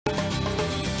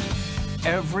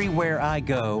Everywhere I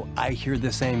go, I hear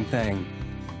the same thing.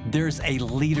 There's a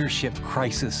leadership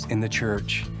crisis in the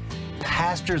church.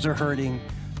 Pastors are hurting.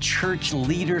 Church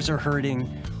leaders are hurting.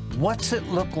 What's it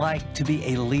look like to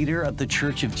be a leader of the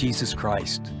Church of Jesus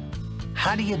Christ?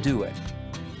 How do you do it?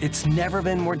 It's never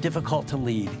been more difficult to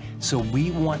lead, so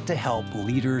we want to help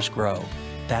leaders grow.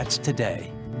 That's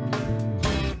today.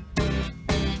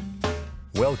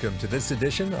 Welcome to this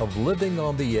edition of Living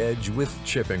on the Edge with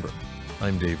Chip Ingram.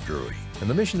 I'm Dave Drury, and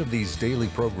the mission of these daily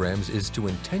programs is to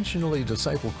intentionally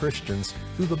disciple Christians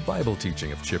through the Bible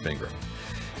teaching of Chip Ingram.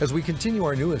 As we continue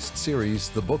our newest series,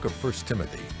 the book of 1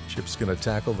 Timothy, Chip's going to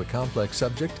tackle the complex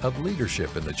subject of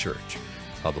leadership in the church,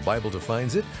 how the Bible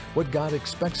defines it, what God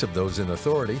expects of those in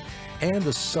authority, and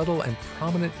the subtle and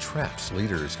prominent traps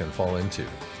leaders can fall into.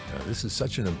 Now, this is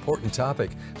such an important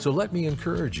topic, so let me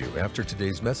encourage you after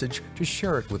today's message to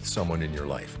share it with someone in your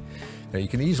life. Now, you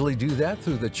can easily do that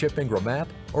through the Chip Ingram app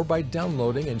or by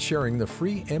downloading and sharing the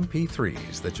free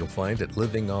MP3s that you'll find at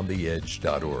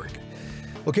livingontheedge.org.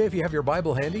 Okay, if you have your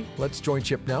Bible handy, let's join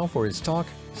Chip now for his talk,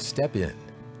 Step In.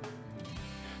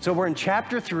 So we're in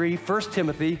chapter 3, 1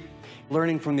 Timothy,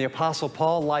 learning from the Apostle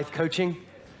Paul, life coaching.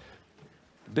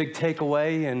 The big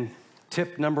takeaway and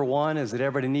tip number 1 is that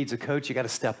everybody needs a coach. You got to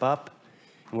step up.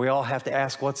 And we all have to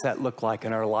ask, what's that look like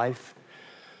in our life?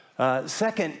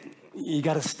 Second, you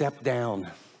got to step down.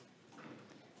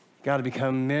 Got to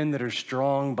become men that are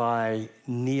strong by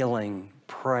kneeling,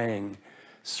 praying,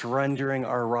 surrendering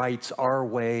our rights, our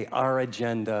way, our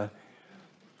agenda,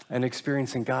 and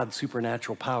experiencing God's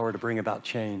supernatural power to bring about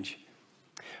change.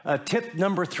 Tip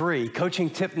number 3, coaching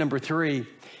tip number 3,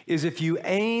 is if you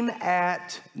aim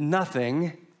at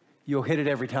nothing, you'll hit it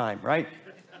every time, right?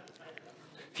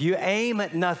 If you aim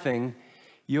at nothing,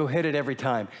 you'll hit it every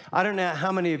time. I don't know how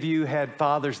many of you had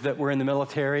fathers that were in the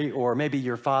military, or maybe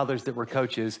your fathers that were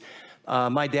coaches.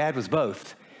 My dad was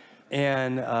both.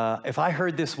 And if I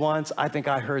heard this once, I think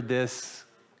I heard this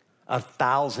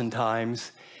 1,000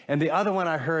 times. And the other one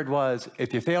I heard was,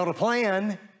 if you fail to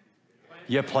plan,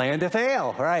 you plan to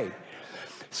fail, right?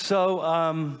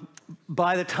 So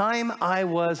by the time I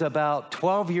was about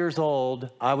 12 years old,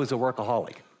 I was a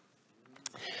workaholic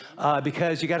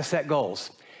because you got to set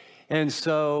goals. And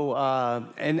so,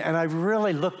 and I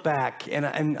really look back, and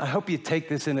I hope you take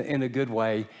this in a good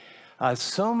way.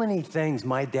 So many things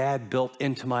my dad built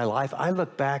into my life, I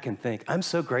look back and think, I'm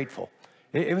so grateful.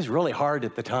 It was really hard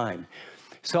at the time.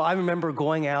 So I remember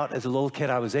going out as a little kid.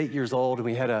 I was 8 years old, and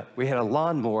we had a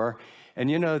lawnmower.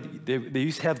 And you know, they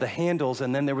used to have the handles,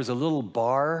 and then there was a little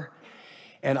bar.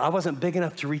 And I wasn't big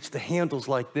enough to reach the handles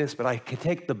like this, but I could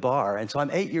take the bar. And so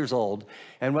I'm 8 years old,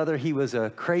 and whether he was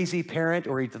a crazy parent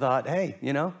or he thought, hey,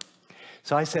 you know.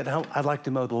 So I said, I'd like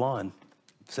to mow the lawn.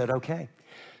 Said, okay.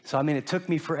 So, I mean, it took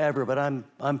me forever, but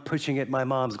I'm pushing it. My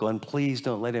mom's going, please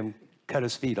don't let him cut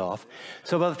his feet off.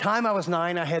 So by the time I was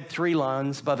 9, I had 3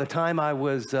 lawns. By the time I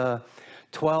was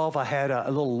 12, I had a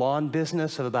little lawn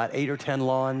business of about 8 or 10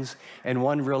 lawns, and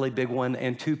 1 really big one,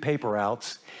 and 2 paper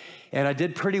routes. And I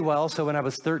did pretty well. So when I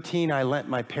was 13, I lent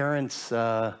my parents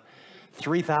 $3,000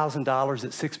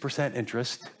 at 6%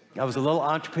 interest. I was a little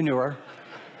entrepreneur.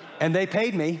 And they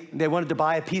paid me. They wanted to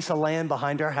buy a piece of land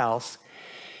behind our house.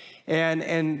 And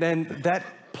then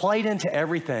that played into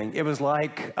everything. It was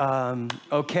like,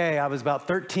 okay, I was about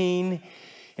 13,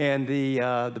 and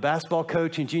the basketball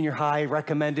coach in junior high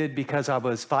recommended, because I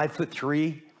was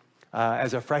 5'3"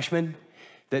 as a freshman,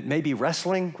 that maybe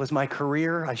wrestling was my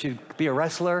career. I should be a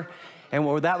wrestler. And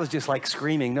well, that was just like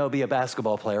screaming, no, be a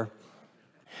basketball player.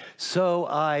 So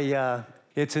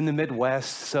it's in the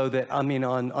Midwest, so that, I mean,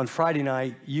 on Friday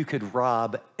night, you could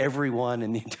rob everyone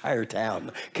in the entire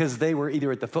town because they were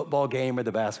either at the football game or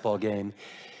the basketball game.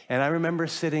 And I remember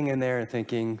sitting in there and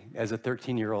thinking, as a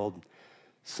 13-year-old,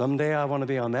 someday I want to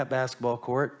be on that basketball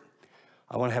court.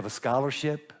 I want to have a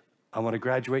scholarship. I want to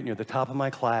graduate near the top of my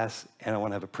class, and I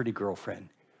want to have a pretty girlfriend.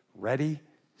 Ready,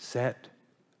 set,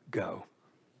 go.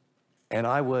 And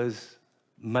I was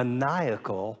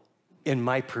maniacal in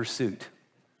my pursuit.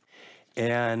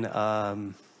 And I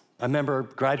remember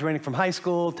graduating from high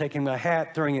school, taking my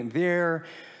hat, throwing it in the air,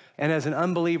 and as an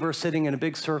unbeliever sitting in a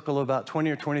big circle of about 20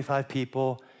 or 25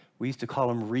 people, we used to call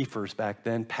them reefers back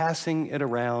then, passing it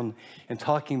around and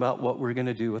talking about what we're going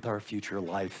to do with our future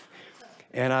life.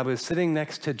 And I was sitting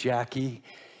next to Jackie,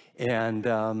 and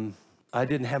I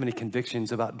didn't have any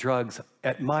convictions about drugs.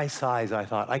 At my size, I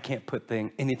thought, I can't put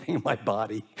anything in my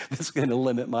body that's going to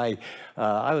limit my,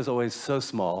 I was always so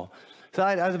small. So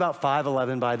I was about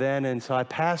 5'11" by then, and so I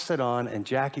passed it on, and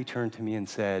Jackie turned to me and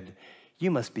said,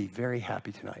 you must be very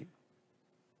happy tonight.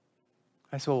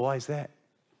 I said, well, why is that?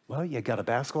 Well, you got a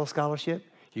basketball scholarship,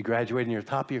 You graduated and you're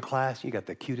top of your class, you got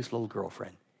the cutest little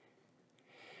girlfriend.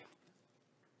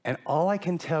 And all I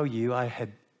can tell you, I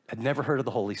had never heard of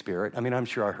the Holy Spirit. I mean, I'm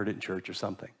sure I heard it in church or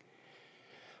something.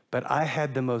 But I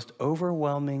had the most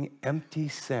overwhelming, empty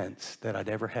sense that I'd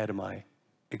ever had in my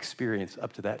experience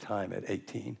up to that time at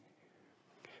 18.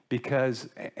 Because,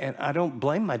 and I don't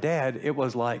blame my dad, it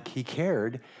was like he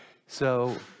cared.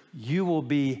 So you will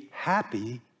be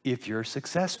happy if you're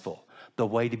successful. The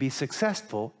way to be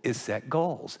successful is set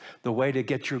goals. The way to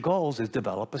get your goals is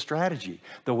develop a strategy.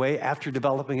 The way after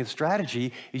developing a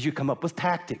strategy is you come up with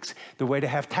tactics. The way to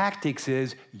have tactics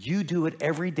is you do it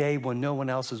every day when no one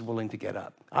else is willing to get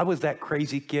up. I was that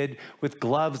crazy kid with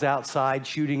gloves outside,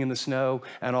 shooting in the snow,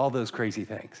 and all those crazy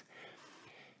things.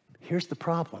 Here's the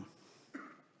problem.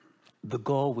 The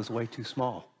goal was way too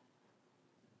small.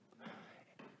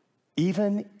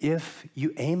 Even if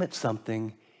you aim at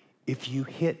something, if you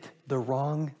hit the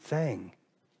wrong thing,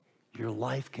 your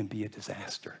life can be a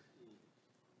disaster.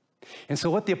 And so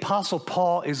what the Apostle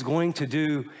Paul is going to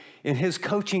do in his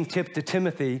coaching tip to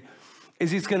Timothy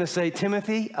is he's going to say,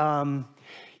 Timothy,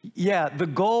 yeah, the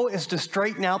goal is to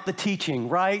straighten out the teaching,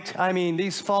 right? I mean,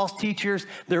 these false teachers,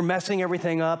 they're messing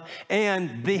everything up.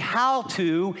 And the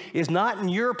how-to is not in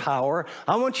your power.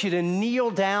 I want you to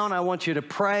kneel down. I want you to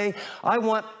pray. I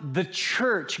want the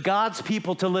church, God's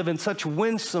people, to live in such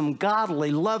winsome,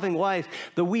 godly, loving ways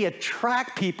that we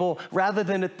attract people rather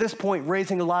than at this point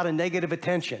raising a lot of negative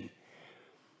attention.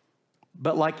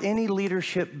 But like any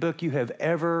leadership book you have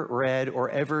ever read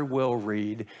or ever will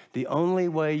read, the only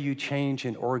way you change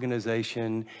an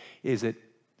organization is it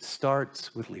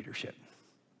starts with leadership.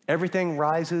 Everything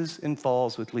rises and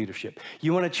falls with leadership.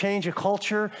 You want to change a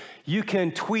culture, you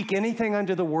can tweak anything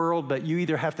under the world, but you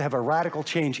either have to have a radical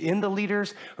change in the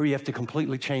leaders or you have to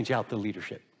completely change out the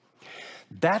leadership.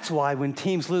 That's why when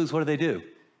teams lose, what do?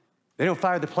 They don't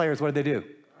fire the players, what do?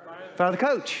 Fire the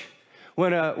coach.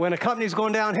 When a company's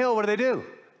going downhill, what do?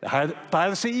 They fire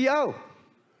the CEO.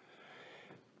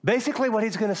 Basically, what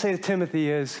he's going to say to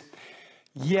Timothy is,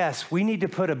 yes, we need to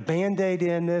put a Band-Aid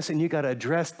in this, and you got to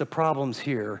address the problems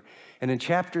here. And in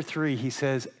chapter 3, he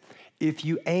says, if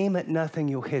you aim at nothing,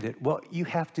 you'll hit it. What you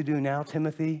have to do now,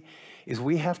 Timothy, is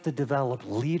we have to develop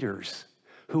leaders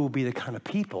who will be the kind of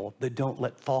people that don't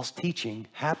let false teaching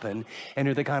happen and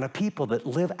are the kind of people that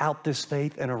live out this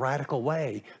faith in a radical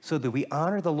way so that we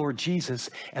honor the Lord Jesus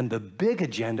and the big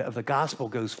agenda of the gospel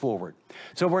goes forward.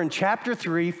 So we're in chapter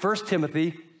 3, 1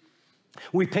 Timothy.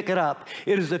 We pick it up.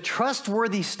 It is a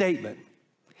trustworthy statement.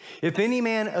 If any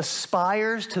man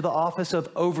aspires to the office of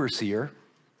overseer,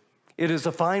 it is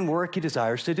a fine work he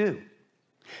desires to do.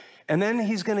 And then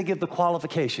he's going to give the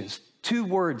qualifications. 2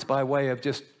 words by way of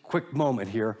just quick moment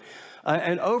here.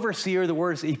 An overseer, the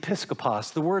word is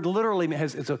episkopos. The word literally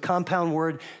it's a compound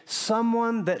word,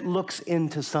 someone that looks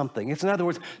into something. It's in other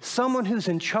words, someone who's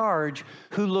in charge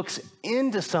who looks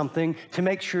into something to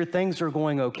make sure things are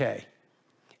going okay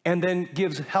and then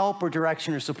gives help or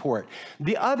direction or support.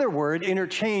 The other word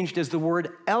interchanged is the word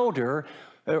elder,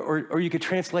 or you could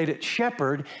translate it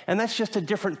shepherd, and that's just a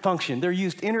different function. They're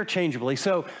used interchangeably.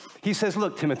 So he says,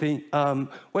 look, Timothy,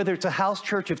 whether it's a house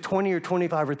church of 20 or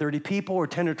 25 or 30 people or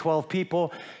 10 or 12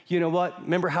 people, you know what?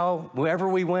 Remember how wherever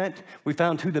we went, we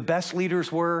found who the best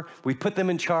leaders were. We put them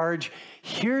in charge.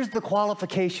 Here's the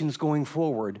qualifications going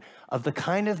forward of the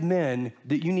kind of men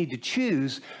that you need to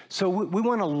choose. So we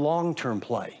want a long-term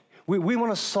play. We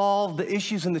want to solve the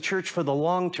issues in the church for the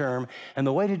long term, and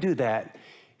the way to do that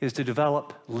is to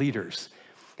develop leaders.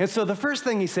 And so the first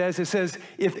thing he says, it says,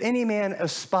 if any man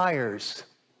aspires,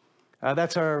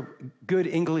 that's our good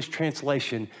English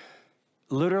translation.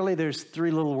 Literally, there's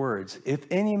 3 little words. If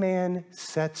any man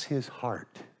sets his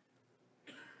heart.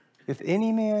 If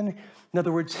any man, in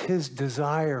other words, his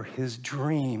desire, his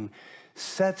dream,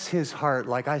 sets his heart,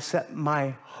 like I set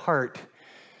my heart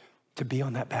to be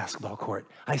on that basketball court.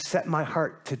 I set my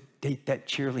heart to date that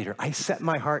cheerleader. I set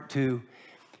my heart to,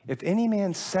 if any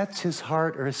man sets his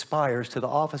heart or aspires to the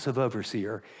office of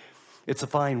overseer, it's a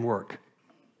fine work.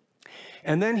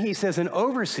 And then he says an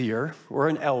overseer or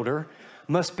an elder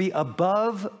must be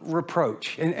above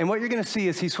reproach. And what you're going to see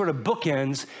is he sort of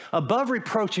bookends. Above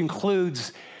reproach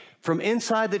includes from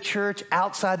inside the church,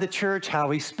 outside the church, how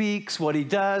he speaks, what he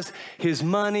does, his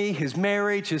money, his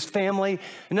marriage, his family.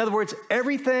 In other words,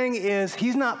 everything is,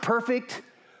 he's not perfect,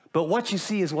 but what you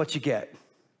see is what you get.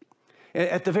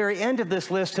 At the very end of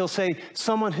this list, he'll say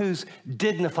someone who's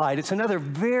dignified. It's another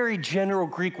very general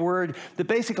Greek word that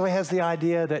basically has the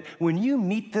idea that when you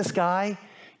meet this guy,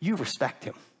 you respect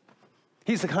him.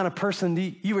 He's the kind of person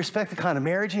you respect the kind of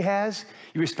marriage he has.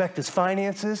 You respect his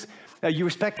finances. You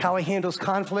respect how he handles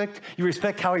conflict. You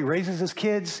respect how he raises his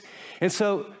kids. And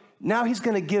so now he's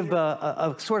going to give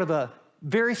a sort of a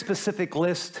very specific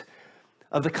list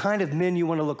of the kind of men you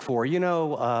want to look for. You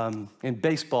know, in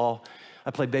baseball,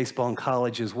 I played baseball in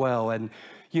college as well. And,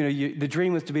 you know, the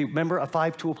dream was to be, remember, a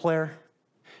 5-tool player?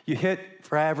 You hit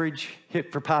for average,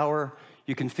 hit for power,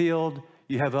 you can field,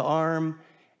 you have an arm,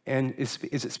 and is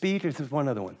it speed or is there one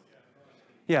other one?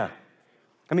 Yeah.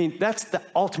 I mean, that's the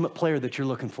ultimate player that you're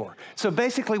looking for. So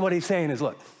basically what he's saying is,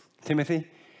 look, Timothy,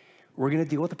 we're going to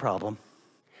deal with the problem,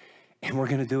 and we're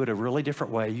going to do it a really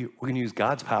different way. We're going to use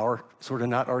God's power, sort of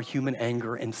not our human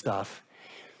anger and stuff.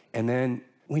 And then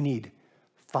we need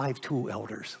 5-tool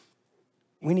elders.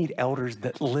 We need elders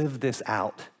that live this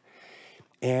out.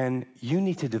 And you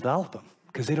need to develop them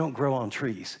because they don't grow on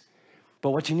trees.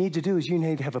 But what you need to do is you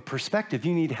need to have a perspective.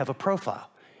 You need to have a profile.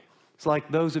 It's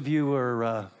like those of you who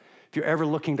are, if you're ever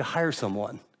looking to hire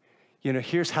someone, you know,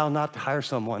 here's how not to hire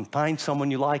someone. Find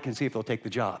someone you like and see if they'll take the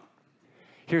job.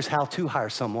 Here's how to hire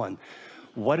someone.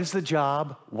 What is the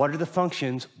job? What are the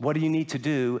functions? What do you need to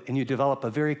do? And you develop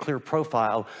a very clear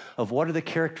profile of what are the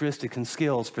characteristics and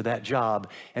skills for that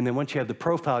job. And then once you have the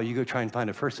profile, you go try and find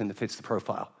a person that fits the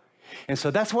profile. And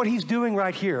so that's what he's doing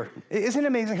right here. Isn't it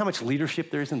amazing how much leadership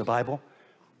there is in the Bible?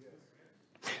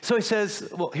 So he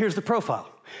says, well, here's the profile.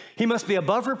 He must be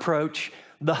above reproach,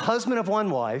 the husband of one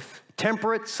wife,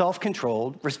 temperate,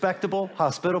 self-controlled, respectable,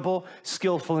 hospitable,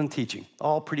 skillful in teaching.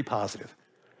 All pretty positive.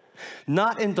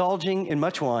 Not indulging in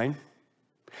much wine,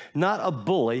 not a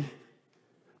bully,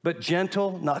 but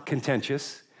gentle, not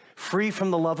contentious, free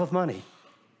from the love of money.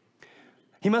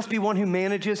 He must be one who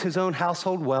manages his own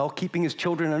household well, keeping his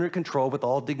children under control with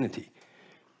all dignity.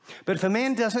 But if a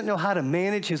man doesn't know how to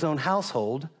manage his own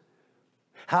household,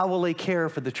 how will he care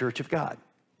for the church of God?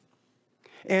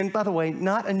 And by the way,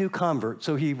 not a new convert,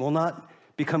 so he will not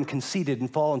become conceited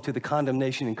and fall into the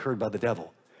condemnation incurred by the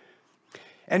devil.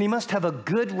 And he must have a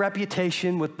good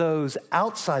reputation with those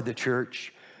outside the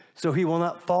church, so he will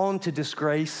not fall into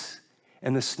disgrace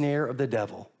and the snare of the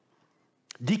devil.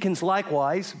 Deacons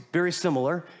likewise, very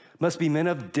similar, must be men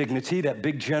of dignity, that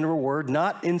big general word,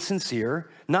 not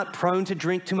insincere, not prone to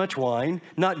drink too much wine,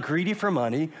 not greedy for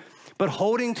money, but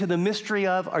holding to the mystery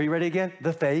of, are you ready again?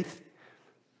 The faith,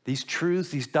 these truths,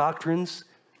 these doctrines,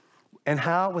 and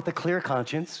how? With a clear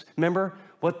conscience. Remember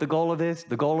what the goal of this?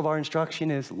 The goal of our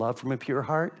instruction is love from a pure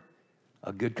heart,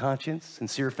 a good conscience,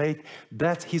 sincere faith.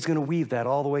 He's going to weave that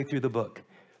all the way through the book.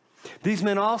 These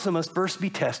men also must first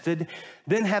be tested,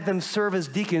 then have them serve as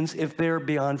deacons if they're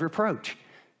beyond reproach.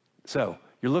 So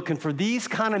you're looking for these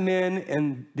kind of men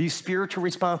and these spiritual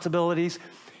responsibilities,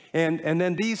 and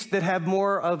then these that have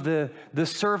more of the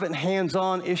servant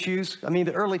hands-on issues. I mean,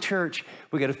 the early church,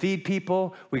 we got to feed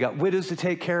people, we got widows to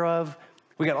take care of,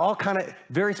 we got all kind of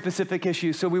very specific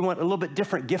issues. So we want a little bit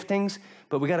different giftings,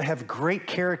 but we got to have great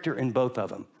character in both of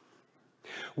them.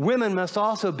 Women must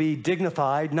also be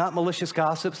dignified, not malicious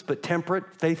gossips, but temperate,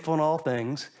 faithful in all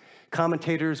things.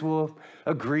 Commentators will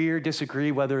agree or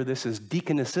disagree whether this is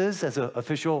deaconesses as an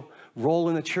official role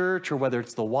in the church or whether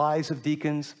it's the wives of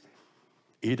deacons.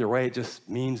 Either way, it just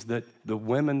means that the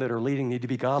women that are leading need to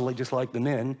be godly just like the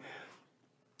men.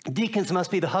 Deacons must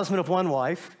be the husband of one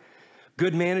wife,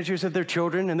 good managers of their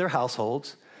children and their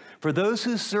households. For those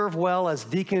who serve well as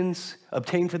deacons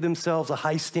obtain for themselves a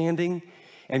high standing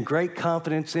and great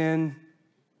confidence in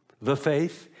the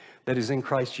faith that is in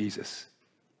Christ Jesus.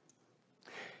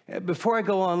 Before I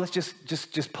go on, let's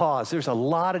just pause. There's a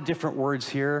lot of different words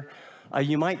here.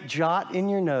 You might jot in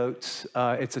your notes.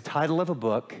 It's a title of a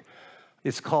book.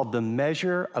 It's called The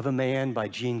Measure of a Man by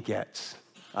Gene Getz.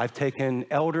 I've taken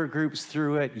elder groups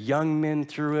through it, young men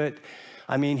through it.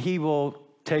 I mean, he will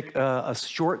take a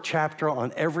short chapter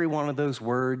on every one of those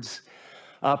words.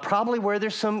 Probably where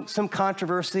there's some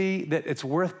controversy that it's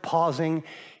worth pausing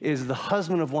is the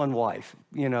husband of one wife.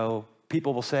 You know,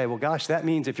 people will say, well, gosh, that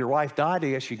means if your wife died,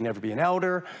 I guess you can never be an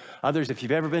elder. Others, if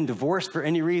you've ever been divorced for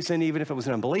any reason, even if it was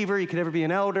an unbeliever, you could never be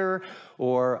an elder.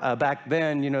 Or back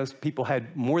then, you know, people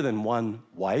had more than one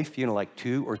wife, you know, like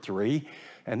 2 or 3.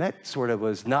 And that sort of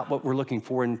was not what we're looking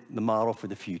for in the model for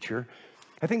the future.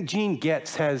 I think Gene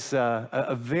Getz has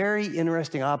a very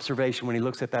interesting observation when he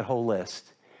looks at that whole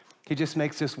list. He just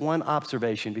makes this one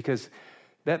observation because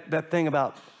that thing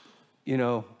about, you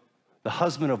know, the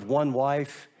husband of one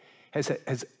wife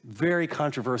has very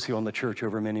controversial in the church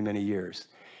over many, many years.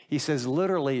 He says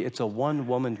literally it's a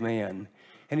one-woman man.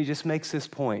 And he just makes this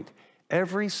point.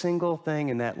 Every single thing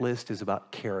in that list is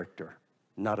about character,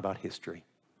 not about history.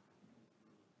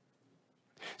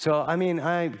 So, I mean,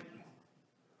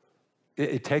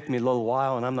 It take me a little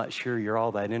while, and I'm not sure you're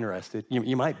all that interested.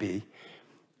 You might be.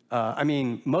 I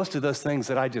mean, most of those things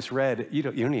that I just read, you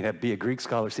don't even have to be a Greek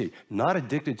scholar. See, not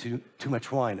addicted to too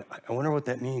much wine. I wonder what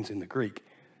that means in the Greek.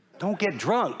 Don't get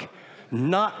drunk.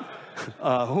 Not,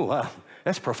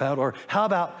 that's profound. Or how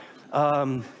about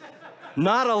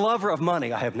not a lover of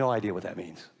money? I have no idea what that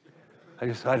means.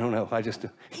 I don't know.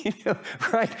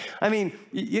 Right? I mean,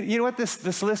 you know what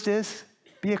this list is?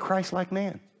 Be a Christ-like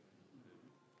man.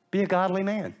 Be a godly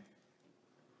man.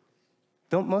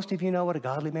 Don't most of you know what a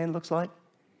godly man looks like?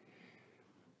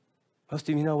 Most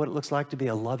of you know what it looks like to be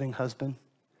a loving husband?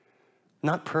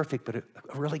 Not perfect, but a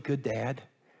really good dad.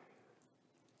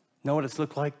 Know what it's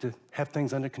looked like to have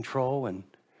things under control and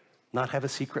not have a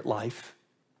secret life.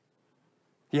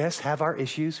 Yes, have our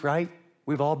issues, right?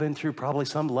 We've all been through probably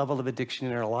some level of addiction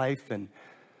in our life and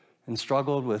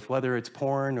struggled with whether it's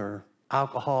porn or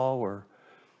alcohol or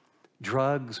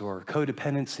drugs or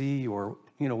codependency or,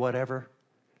 whatever.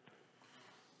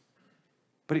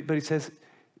 But he says,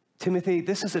 Timothy,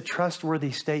 this is a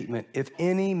trustworthy statement. If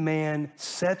any man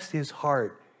sets his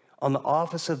heart on the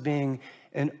office of being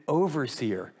an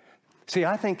overseer. See,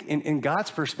 I think in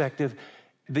God's perspective,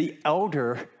 the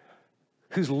elder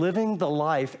who's living the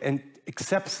life and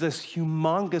accepts this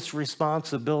humongous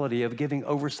responsibility of giving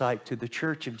oversight to the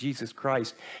church of Jesus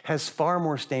Christ has far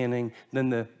more standing than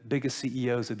the biggest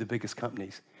CEOs of the biggest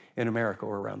companies in America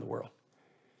or around the world.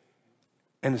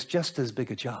 And it's just as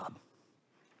big a job.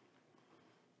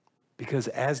 Because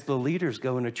as the leaders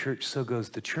go in a church, so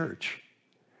goes the church.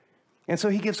 And so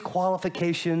he gives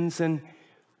qualifications, and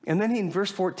then in verse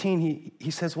 14,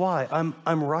 he says, why?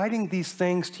 I'm writing these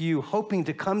things to you, hoping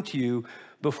to come to you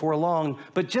before long,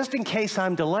 but just in case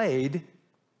I'm delayed,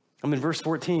 I'm in verse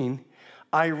 14,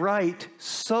 I write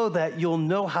so that you'll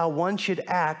know how one should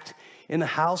act in the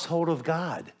household of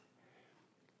God.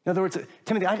 In other words,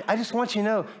 Timothy, I just want you to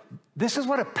know, this is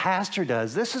what a pastor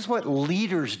does. This is what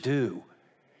leaders do.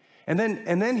 And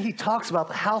then he talks about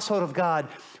the household of God,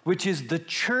 which is the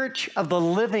church of the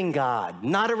living God,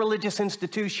 not a religious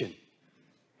institution.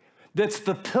 That's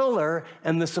the pillar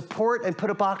and the support, and put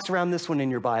a box around this one in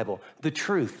your Bible, the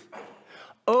truth.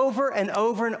 Over and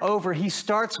over and over, he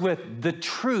starts with the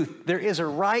truth. There is a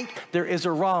right, there is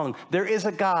a wrong, there is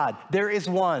a God, there is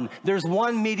one, there's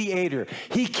one mediator.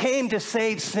 He came to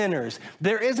save sinners.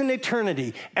 There is an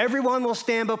eternity. Everyone will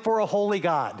stand before a holy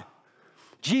God.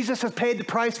 Jesus has paid the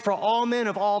price for all men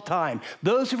of all time.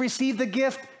 Those who receive the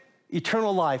gift,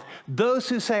 eternal life. Those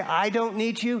who say, I don't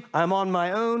need you, I'm on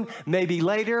my own, maybe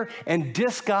later, and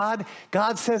diss God,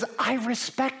 God says, I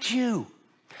respect you.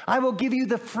 I will give you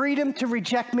the freedom to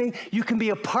reject me. You can be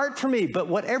apart from me, but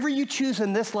whatever you choose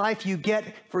in this life, you get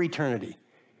for eternity.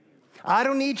 I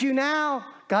don't need you now.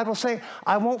 God will say,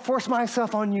 I won't force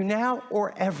myself on you now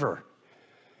or ever.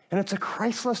 And it's a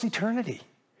Christless eternity.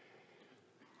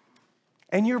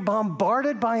 And you're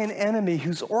bombarded by an enemy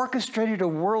who's orchestrated a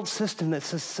world system that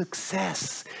says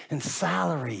success and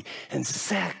salary and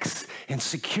sex and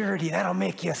security, that'll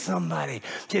make you somebody.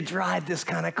 You drive this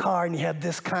kind of car and you have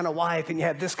this kind of wife and you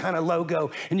have this kind of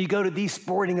logo and you go to these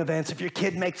sporting events if your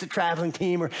kid makes a traveling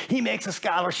team or he makes a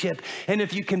scholarship, and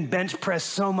if you can bench press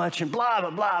so much and blah,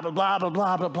 blah, blah, blah, blah, blah,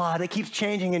 blah, blah, blah. It keeps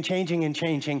changing and changing and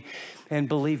changing. And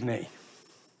believe me,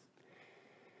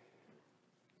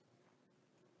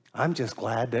 I'm just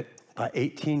glad that by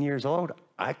 18 years old,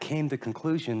 I came to the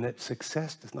conclusion that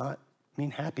success does not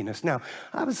mean happiness. Now,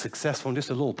 I was successful in just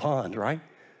a little pond, right?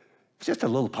 It's just a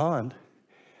little pond.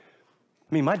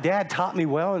 I mean, my dad taught me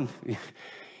well, and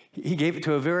he gave it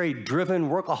to a very driven,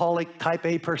 workaholic, type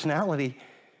A personality.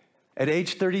 At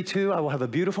age 32, I will have a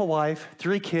beautiful wife,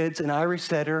 3 kids, an Irish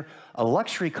setter, a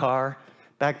luxury car.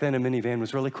 Back then, a minivan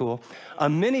was really cool. A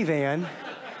minivan,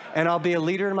 and I'll be a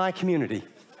leader in my community.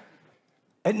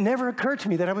 It never occurred to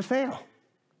me that I would fail.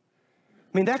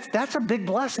 I mean, that's a big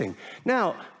blessing.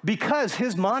 Now, because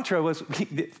his mantra was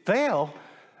fail,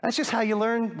 that's just how you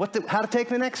learn how to take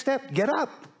the next step. Get up.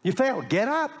 You fail. Get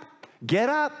up. Get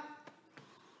up.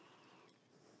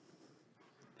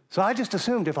 So I just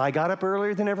assumed if I got up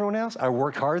earlier than everyone else, I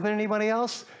worked harder than anybody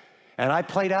else, and I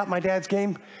played out my dad's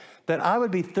game, that I would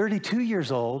be 32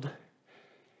 years old,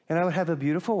 and I would have a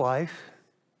beautiful wife,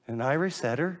 an Irish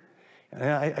setter. And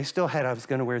I was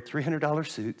going to wear $300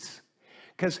 suits,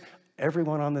 because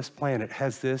everyone on this planet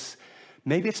has this,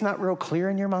 maybe it's not real clear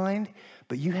in your mind,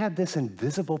 but you have this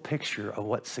invisible picture of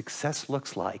what success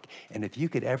looks like. And if you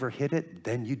could ever hit it,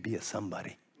 then you'd be a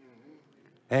somebody.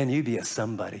 And you'd be a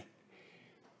somebody.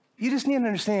 You just need to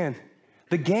understand,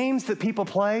 the games that people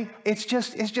play, it's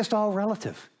just all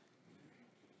relative.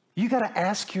 You got to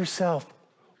ask yourself,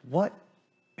 what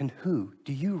and who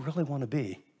do you really want to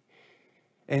be?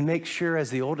 And make sure,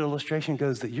 as the old illustration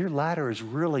goes, that your ladder is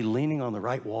really leaning on the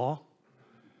right wall,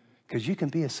 because you can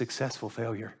be a successful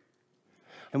failure.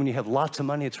 And when you have lots of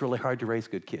money, it's really hard to raise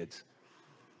good kids.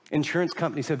 Insurance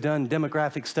companies have done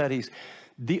demographic studies.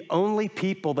 The only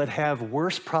people that have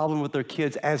worse problem with their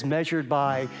kids, as measured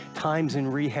by times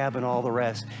in rehab and all the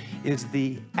rest, is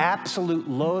the absolute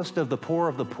lowest of the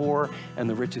poor and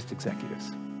the richest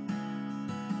executives.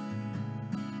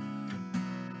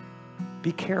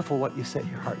 Be careful what you set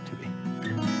your heart to be.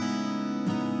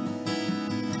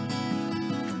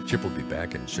 Chip will be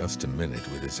back in just a minute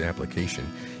with his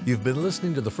application. You've been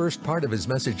listening to the first part of his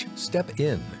message, Step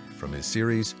In, from his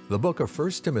series, The Book of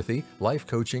 1 Timothy, Life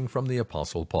Coaching from the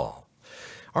Apostle Paul.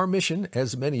 Our mission,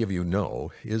 as many of you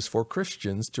know, is for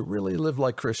Christians to really live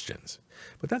like Christians.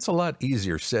 But that's a lot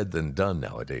easier said than done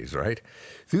nowadays, right?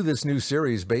 Through this new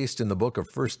series based in the book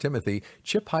of 1 Timothy,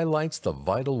 Chip highlights the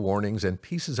vital warnings and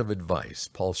pieces of advice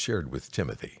Paul shared with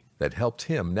Timothy that helped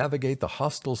him navigate the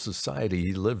hostile society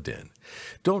he lived in.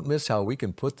 Don't miss how we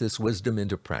can put this wisdom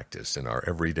into practice in our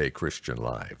everyday Christian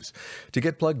lives. To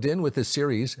get plugged in with this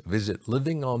series, visit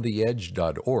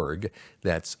livingontheedge.org.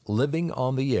 That's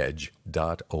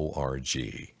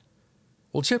livingontheedge.org.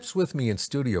 Well, Chip's with me in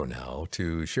studio now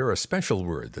to share a special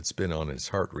word that's been on his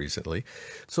heart recently.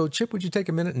 So, Chip, would you take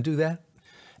a minute and do that?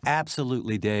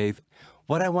 Absolutely, Dave.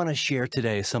 What I want to share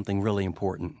today is something really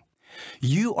important.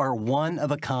 You are one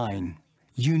of a kind,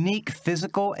 unique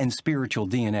physical and spiritual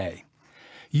DNA.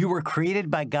 You were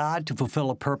created by God to fulfill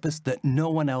a purpose that no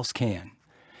one else can.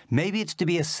 Maybe it's to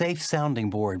be a safe sounding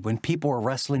board when people are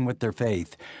wrestling with their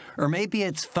faith, or maybe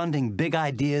it's funding big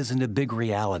ideas into big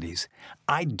realities.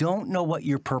 I don't know what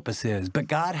your purpose is, but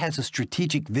God has a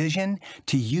strategic vision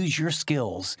to use your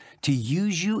skills, to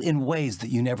use you in ways that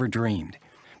you never dreamed.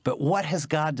 But what has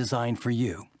God designed for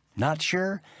you? Not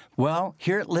sure? Well,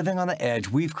 here at Living on the Edge,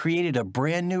 we've created a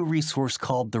brand new resource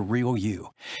called The Real You.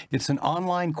 It's an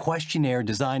online questionnaire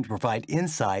designed to provide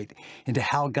insight into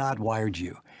how God wired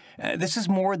you. This is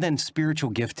more than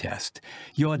spiritual gift test.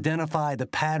 You'll identify the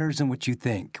patterns in which you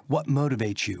think, what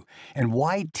motivates you, and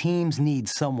why teams need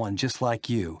someone just like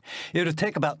you. It'll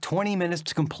take about 20 minutes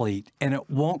to complete, and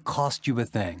it won't cost you a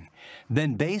thing.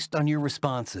 Then, based on your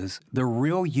responses, The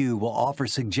Real You will offer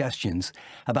suggestions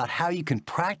about how you can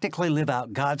practically live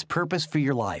out God's purpose for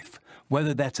your life,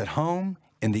 whether that's at home,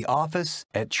 in the office,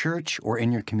 at church, or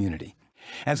in your community.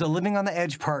 As a Living on the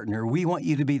Edge partner, we want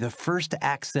you to be the first to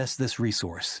access this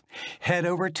resource. Head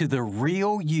over to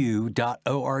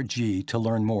therealyou.org to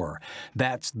learn more.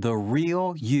 That's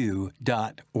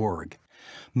therealyou.org.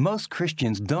 Most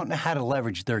Christians don't know how to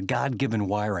leverage their God-given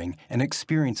wiring and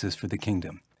experiences for the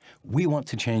kingdom. We want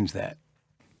to change that.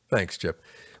 Thanks, Chip.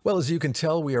 Well, as you can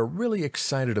tell, we are really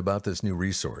excited about this new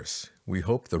resource. We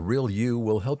hope The Real You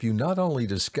will help you not only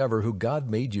discover who God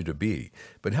made you to be,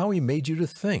 but how He made you to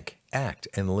think, act,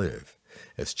 and live.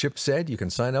 As Chip said, you can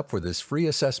sign up for this free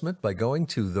assessment by going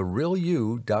to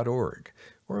therealyou.org.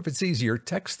 Or if it's easier,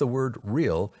 text the word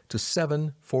REAL to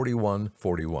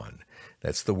 74141.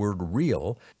 That's the word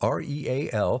REAL,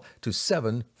 R-E-A-L, to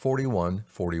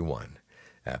 74141.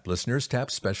 App listeners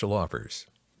tap special offers.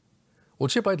 Well,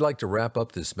 Chip, I'd like to wrap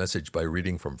up this message by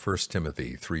reading from 1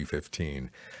 Timothy 3:15.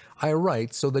 I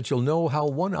write so that you'll know how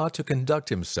one ought to conduct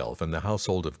himself in the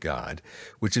household of God,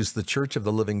 which is the church of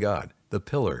the living God, the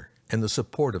pillar and the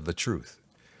support of the truth.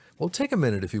 Well, take a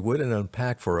minute, if you would, and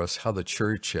unpack for us how the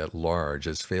church at large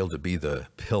has failed to be the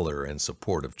pillar and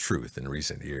support of truth in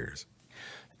recent years.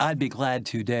 I'd be glad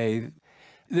to, Dave.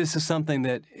 This is something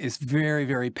that is very,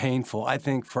 very painful, I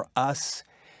think, for us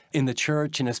in the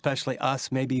church, and especially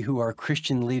us maybe who are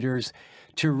Christian leaders,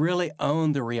 to really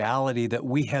own the reality that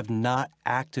we have not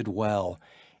acted well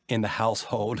in the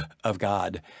household of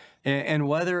God. And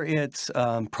whether it's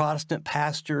Protestant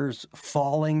pastors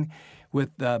falling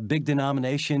with big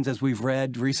denominations, as we've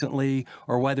read recently,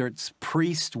 or whether it's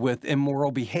priests with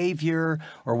immoral behavior,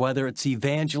 or whether it's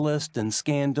evangelists and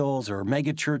scandals, or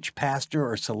megachurch pastor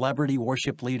or celebrity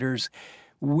worship leaders,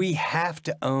 we have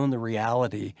to own the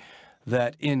reality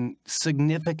that in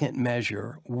significant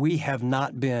measure, we have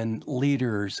not been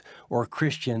leaders or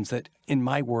Christians that, in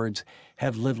my words,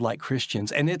 have lived like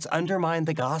Christians. And it's undermined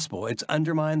the gospel. It's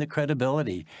undermined the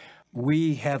credibility.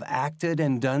 We have acted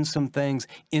and done some things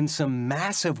in some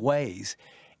massive ways.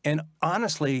 And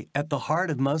honestly, at the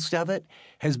heart of most of it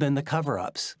has been the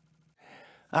cover-ups.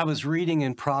 I was reading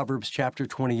in Proverbs chapter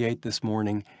 28 this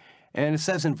morning, and it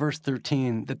says in verse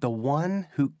 13 that the one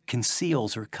who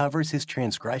conceals or covers his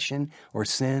transgression or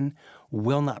sin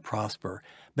will not prosper,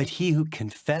 but he who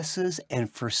confesses and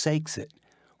forsakes it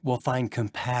will find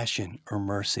compassion or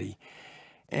mercy.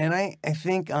 And I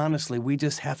think, honestly, we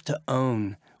just have to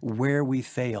own where we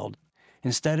failed.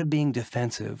 Instead of being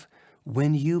defensive,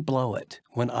 when you blow it,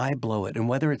 when I blow it, and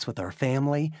whether it's with our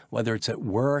family, whether it's at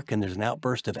work and there's an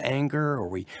outburst of anger, or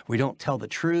we don't tell the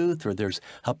truth, or there's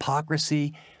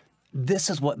hypocrisy, this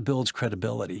is what builds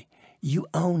credibility. You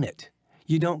own it.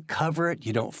 You don't cover it.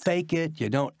 You don't fake it. You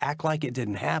don't act like it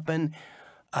didn't happen.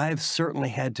 I've certainly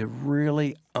had to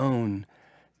really own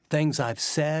things I've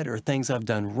said or things I've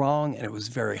done wrong, and it was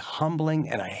very humbling,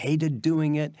 and I hated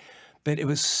doing it, but it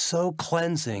was so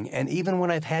cleansing. And even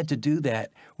when I've had to do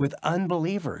that with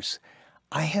unbelievers,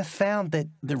 I have found that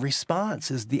the response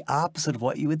is the opposite of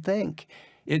what you would think.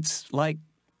 It's like,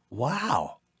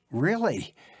 wow,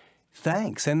 really?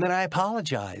 Thanks. And then I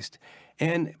apologized.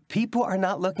 And people are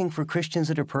not looking for Christians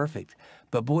that are perfect,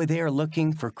 but boy, they are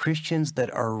looking for Christians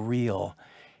that are real.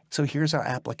 So here's our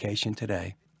application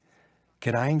today.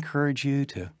 Could I encourage you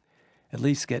to at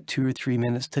least get 2 or 3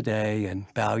 minutes today and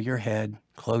bow your head,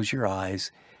 close your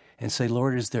eyes, and say,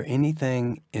 Lord, is there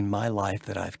anything in my life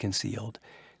that I've concealed?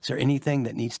 Is there anything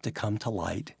that needs to come to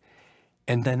light?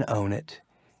 And then own it.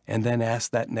 And then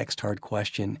ask that next hard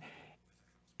question.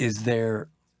 Is there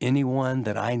anyone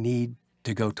that I need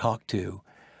to go talk to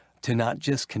not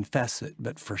just confess it,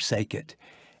 but forsake it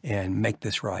and make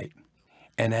this right?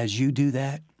 And as you do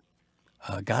that,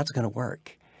 God's going to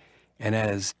work. And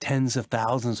as tens of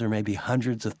thousands or maybe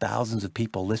hundreds of thousands of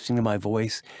people listening to my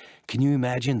voice, can you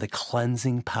imagine the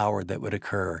cleansing power that would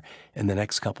occur in the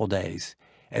next couple days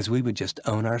as we would just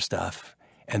own our stuff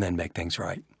and then make things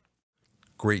right?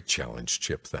 Great challenge,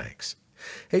 Chip. Thanks.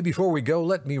 Hey, before we go,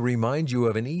 let me remind you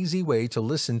of an easy way to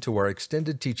listen to our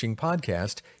extended teaching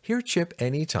podcast, Hear Chip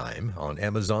Anytime, on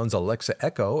Amazon's Alexa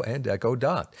Echo and Echo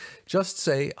Dot. Just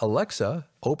say, Alexa,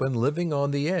 open Living on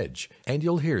the Edge, and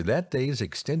you'll hear that day's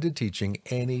extended teaching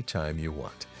anytime you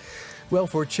want. Well,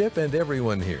 for Chip and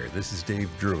everyone here, this is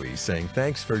Dave Drury saying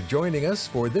thanks for joining us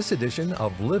for this edition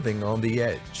of Living on the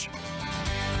Edge.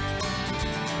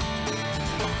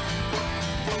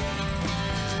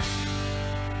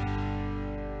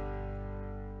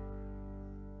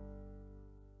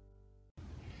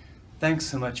 Thanks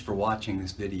so much for watching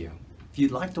this video. If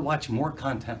you'd like to watch more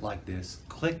content like this,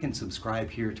 click and subscribe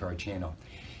here to our channel.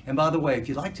 And by the way, if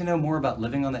you'd like to know more about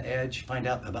Living on the Edge, find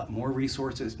out about more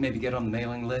resources, maybe get on the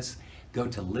mailing list, go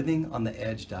to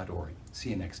livingontheedge.org.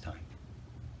 See you next time.